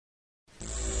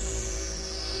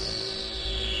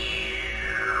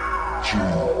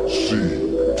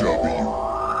GCW,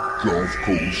 Gulf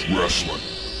Coast Wrestling,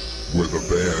 where the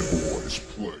bad boys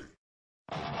play.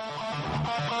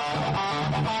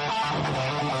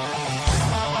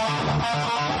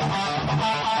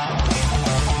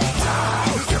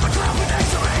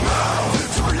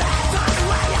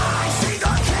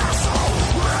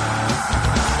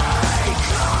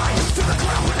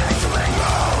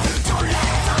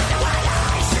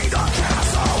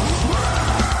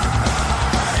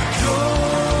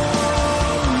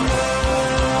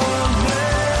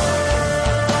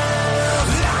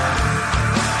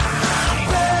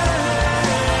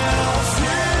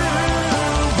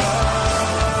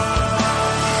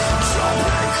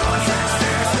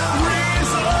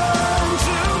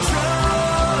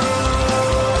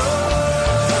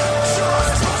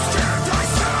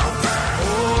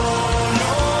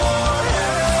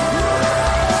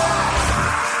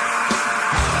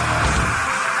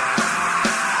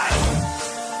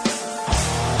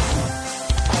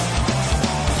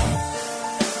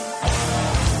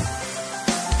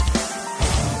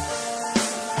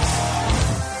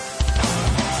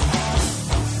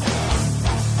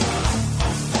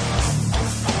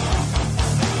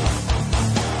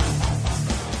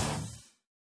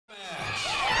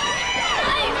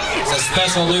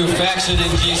 Special new faction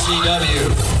in GCW.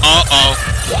 Uh-oh.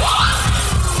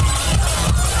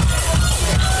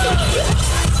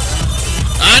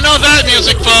 I know that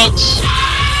music, folks.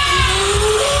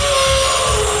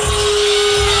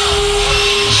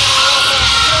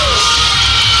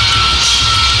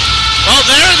 Well,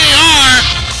 there they are.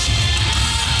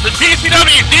 The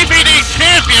GCW DVD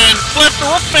champion, Flip the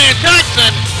Wolfman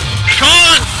Jackson,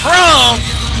 Sean Crow,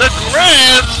 the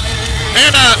Grizz,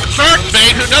 and Shark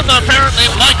Bait, who doesn't apparently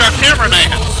like our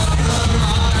cameraman.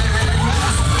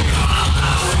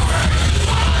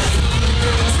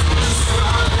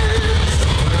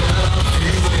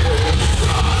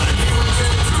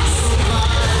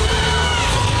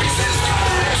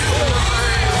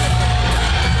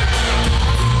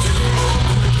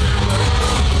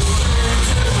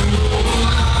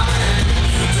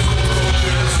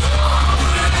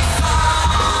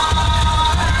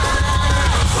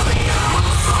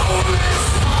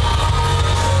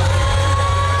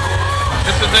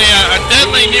 A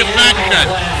deadly new faction.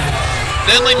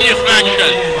 Deadly new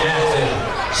faction.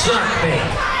 Shark Bait,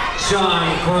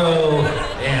 Sean Crow,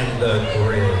 and the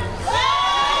Grizz.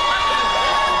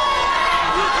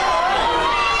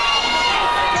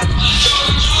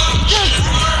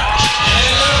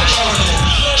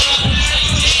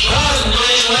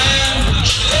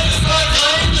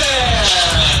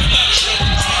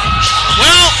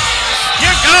 Well,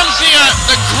 here comes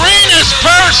the greenest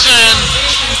person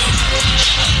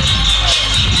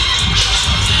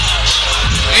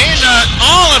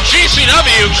all of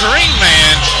GCW, Green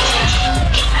Man.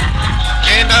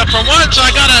 And for once,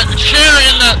 I gotta share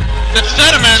in the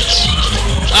sentiments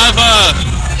of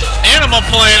Animal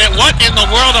Planet. What in the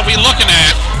world are we looking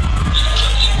at?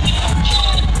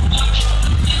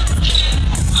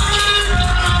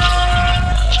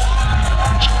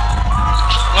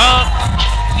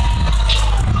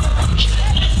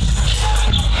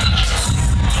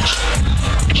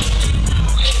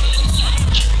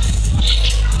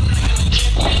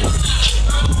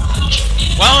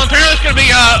 Well, apparently it's going to be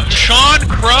Sean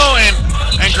Crow and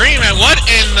Green Man. What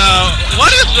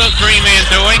is the Green Man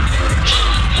doing?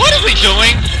 What is he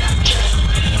doing?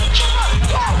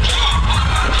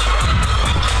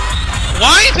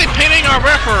 Why is he pinning our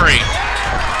referee?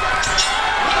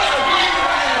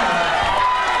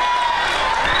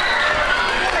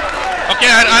 Okay,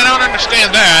 I don't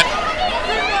understand that.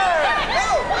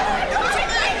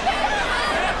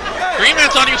 Green Man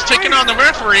thought he was taking on the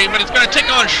referee, but it's going to take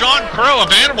on Sean Crow of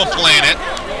Animal Planet.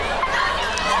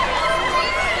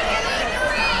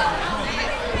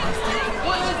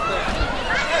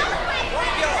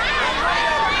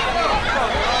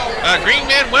 Green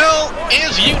Man, well,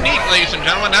 is unique, ladies and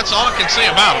gentlemen. That's all I can say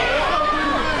about him.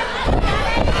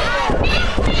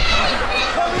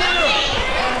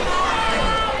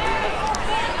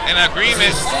 And Green Man...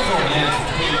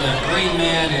 Green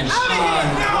Man and Sean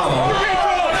Crow.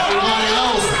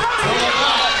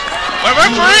 Well,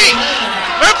 referee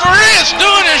is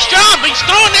doing his job. He's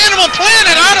throwing Animal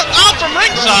Planet out from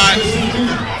ringside.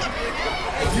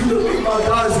 If you believe my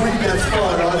guys weak, that's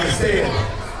fine, I understand.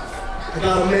 I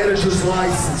got a manager's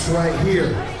license right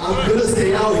here. I'm gonna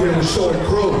stay out here with Sean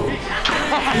Crow.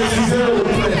 This is Animal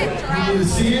Planet. You need to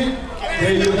see it?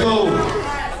 There you go.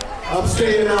 I'm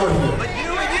staying out here.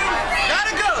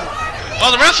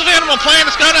 Well, the rest of Animal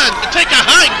Planet's got to take a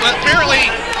hike, but apparently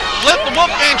Flip the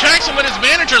Wolfman Jackson with his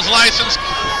manager's license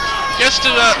gets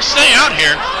to stay out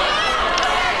here.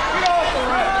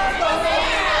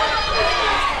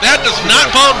 That does not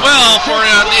bode well for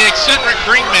the eccentric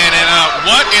Green Man, and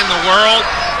what in the world?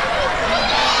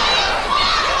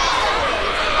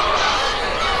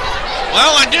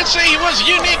 Well, I did say he was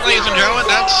unique, ladies and gentlemen.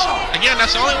 That's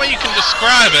the only way you can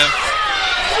describe him.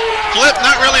 Flip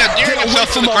not really endearing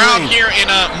himself to the crowd here in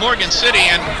Morgan City,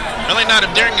 and really not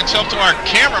endearing himself to our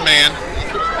cameraman.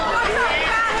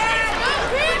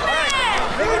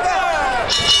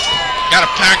 Got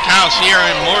a packed house here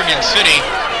in Morgan City.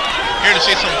 Here to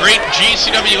see some great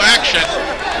GCW action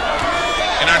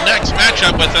in our next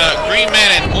matchup with Green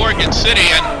Man in Morgan City,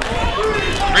 and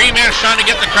Green Man's trying to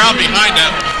get the crowd behind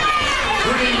him.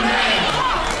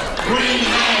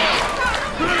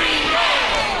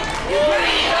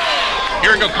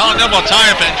 Here we go, collar and elbow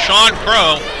tie-up, and Sean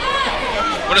Crow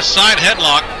with a side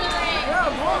headlock.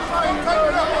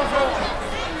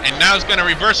 And now he's going to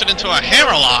reverse it into a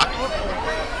hammerlock.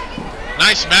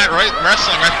 Nice mat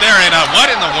wrestling right there, and what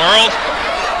in the world?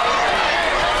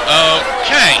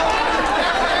 Okay.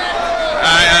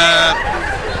 I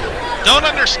don't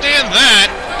understand that,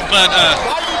 but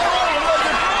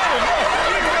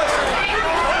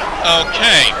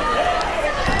okay.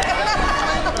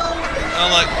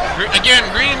 Again,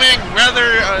 Green Man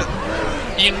rather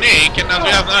unique, and as we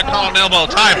have that collar and elbow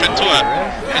type into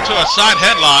a side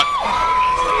headlock.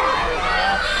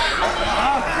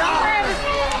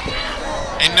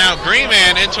 And now Green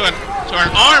Man into an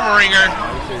arm wringer,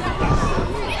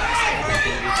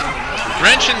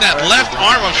 wrenching that left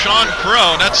arm of Sean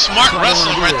Crow. That's smart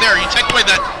wrestling right there. You take away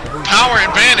that power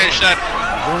advantage that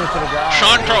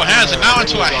Sean Crow has, and now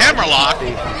into a hammerlock,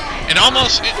 and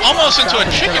almost into a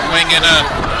chicken wing. And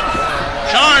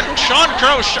Sean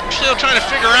Crow still trying to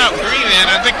figure out Green Man.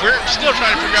 I think we're still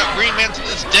trying to figure out Green Man to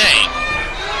this day.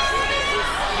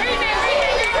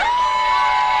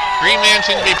 Green Man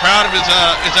seems to be proud of his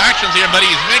actions here, but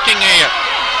he's making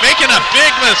a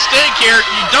big mistake here.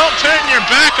 You don't turn your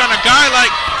back on a guy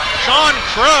like Sean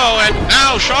Crow, and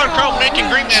now Sean Crow making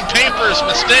Green Man pay for his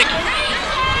mistake.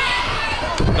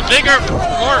 The bigger,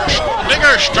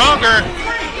 stronger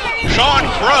Sean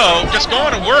Crow just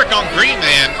going to work on Green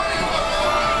Man.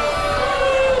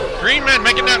 Green Man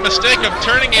making that mistake of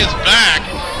turning his back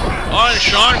on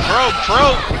Sean Crow.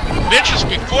 Crow vicious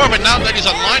before, but now that he's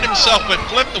aligned himself with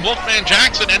Flip the Wolfman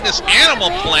Jackson and this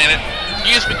Animal Planet,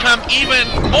 he has become even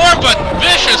more of a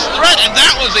vicious threat, and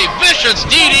that was a vicious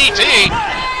DDT.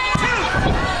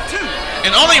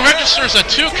 And only registers a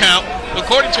 2 count,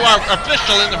 according to our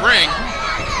official in the ring.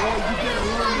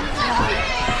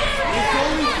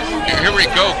 Here we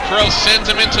go. Crow sends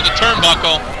him into the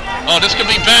turnbuckle. Oh, this could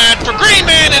be bad for Green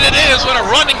Man, and it is with a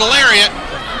running lariat.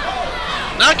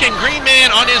 Knocking Green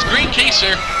Man on his green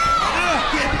keister.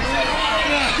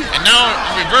 And now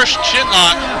a reverse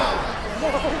chinlock,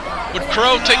 with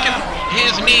Crow taking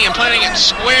his knee and planting it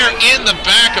square in the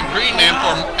back of Green Man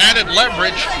for added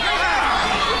leverage.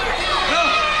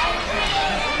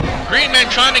 Green Man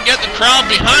trying to get the crowd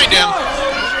behind him.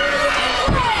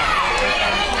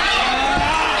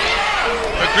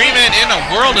 But Green Man in a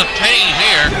world of pain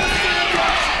here.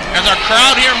 As our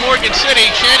crowd here in Morgan City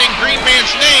chanting Green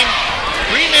Man's name.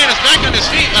 Green Man is back on his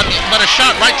feet, but a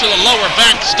shot right to the lower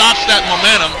back stops that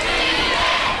momentum.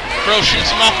 Crow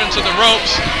shoots him off into the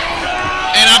ropes.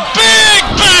 And a big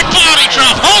back body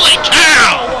drop. Holy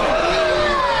cow!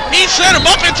 He set him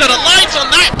up into the lights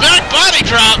on that back body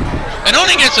drop and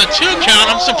only gets a 2 count.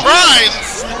 I'm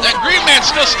surprised that Green Man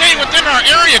still stayed within our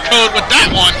area code with that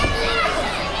one.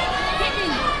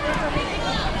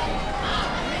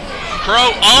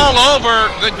 Crow all over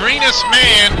the greenest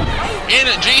man in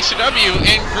GCW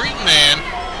in Green Man.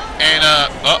 And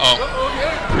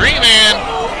Green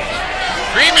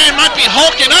Man might be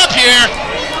hulking up here.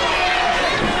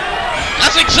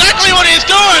 That's exactly what he's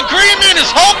doing. Green Man is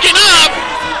hulking up.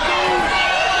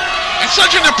 It's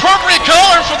such an appropriate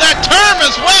color for that term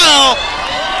as well.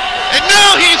 And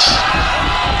now he's...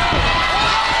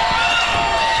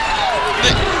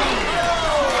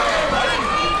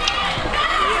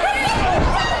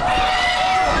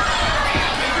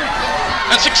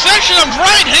 A succession of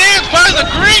right hands by the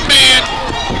Green Man.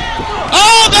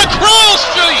 Oh, the crow's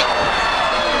feet.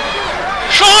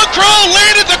 Sean Crow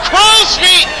landed the crow's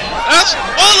feet. As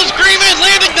well as Green Man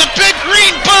landing the big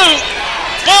green boot.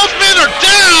 Both men are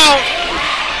down.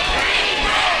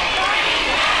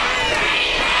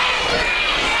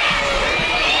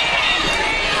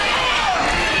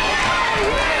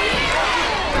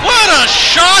 What a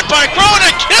shot by Crow, and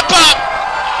a kip up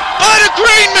by the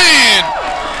Green Man.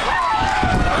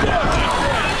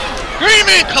 Green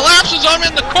Man collapses on him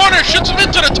in the corner, shoots him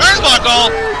into the turnbuckle.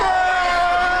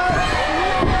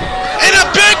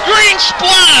 Green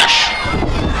splash.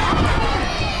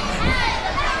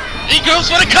 He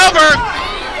goes for the cover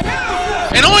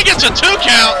and only gets a 2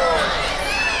 count.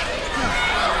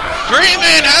 Green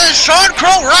Man has Sean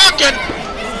Crow rocking.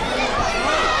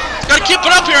 Got to keep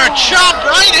it up here and chop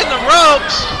right in the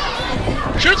ropes.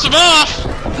 Shoots him off.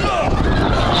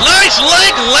 Nice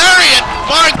leg lariat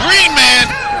by Green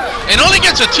Man and only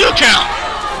gets a 2 count.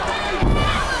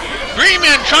 Green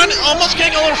Man almost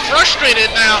getting a little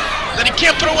frustrated now that he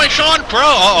can't put away Sean Crow.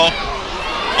 Uh-oh.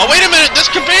 Oh, wait a minute.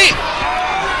 This could be.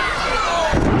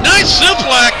 Nice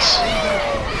suplex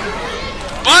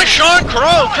by Sean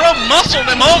Crow. Crow muscled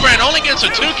him over and only gets a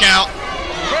 2 count.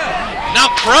 Now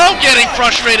Crow getting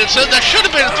frustrated, says that should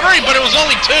have been 3, but it was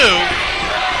only 2.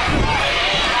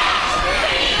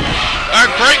 Our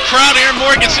great crowd here in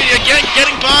Morgan City again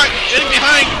getting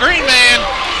behind Green Man.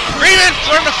 Green Man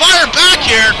starting to fire back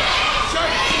here.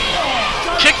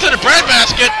 Kick to the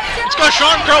breadbasket. It's got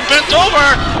Sean Crow bent over.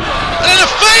 And a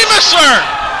famouser!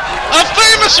 A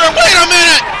famouser! Wait a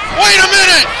minute! Wait a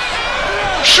minute!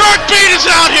 Shark Bait is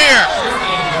out here!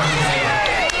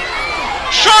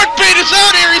 Shark Bait is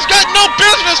out here! He's got no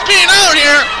business being out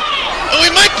here! And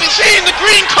we might be seeing the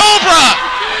Green Cobra!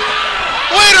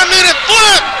 Wait a minute!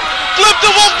 Flip! Flip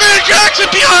the Wolfman Jackson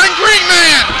behind Green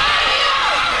Man!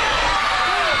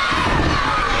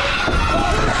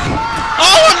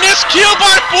 Oh, a miscue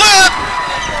by Flip!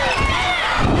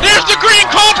 There's the Green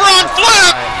Cobra on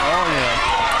Flip!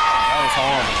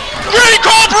 Green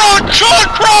Cobra on Sean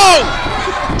Crow!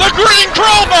 The Green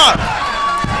Cobra!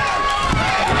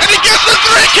 And he gets the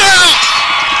 3 count!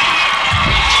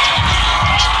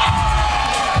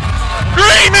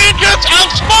 Green Man gets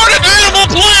outsmarted Animal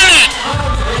Planet!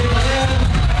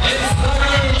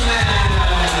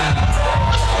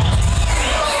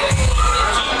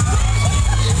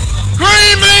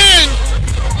 Green Man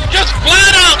just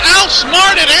flat out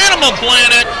outsmarted Animal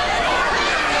Planet!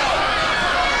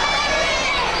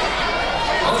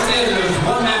 There's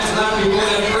one match left before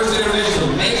that first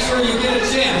intermission. Make sure you get a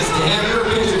chance to have your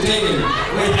picture taken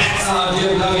with Hacksaw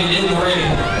Jim Duggan in the ring,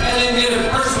 and then get it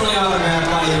personally autographed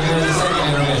by you during the second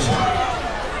intermission.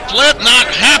 Flip not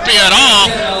happy at all.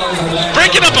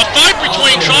 Breaking up a fight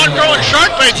between Sean Crow and Shark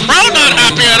Bait. Crow not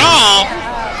happy at all.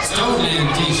 Stone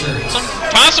Man t-shirts.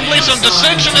 Possibly some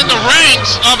dissension in the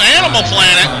ranks of Animal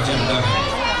Planet.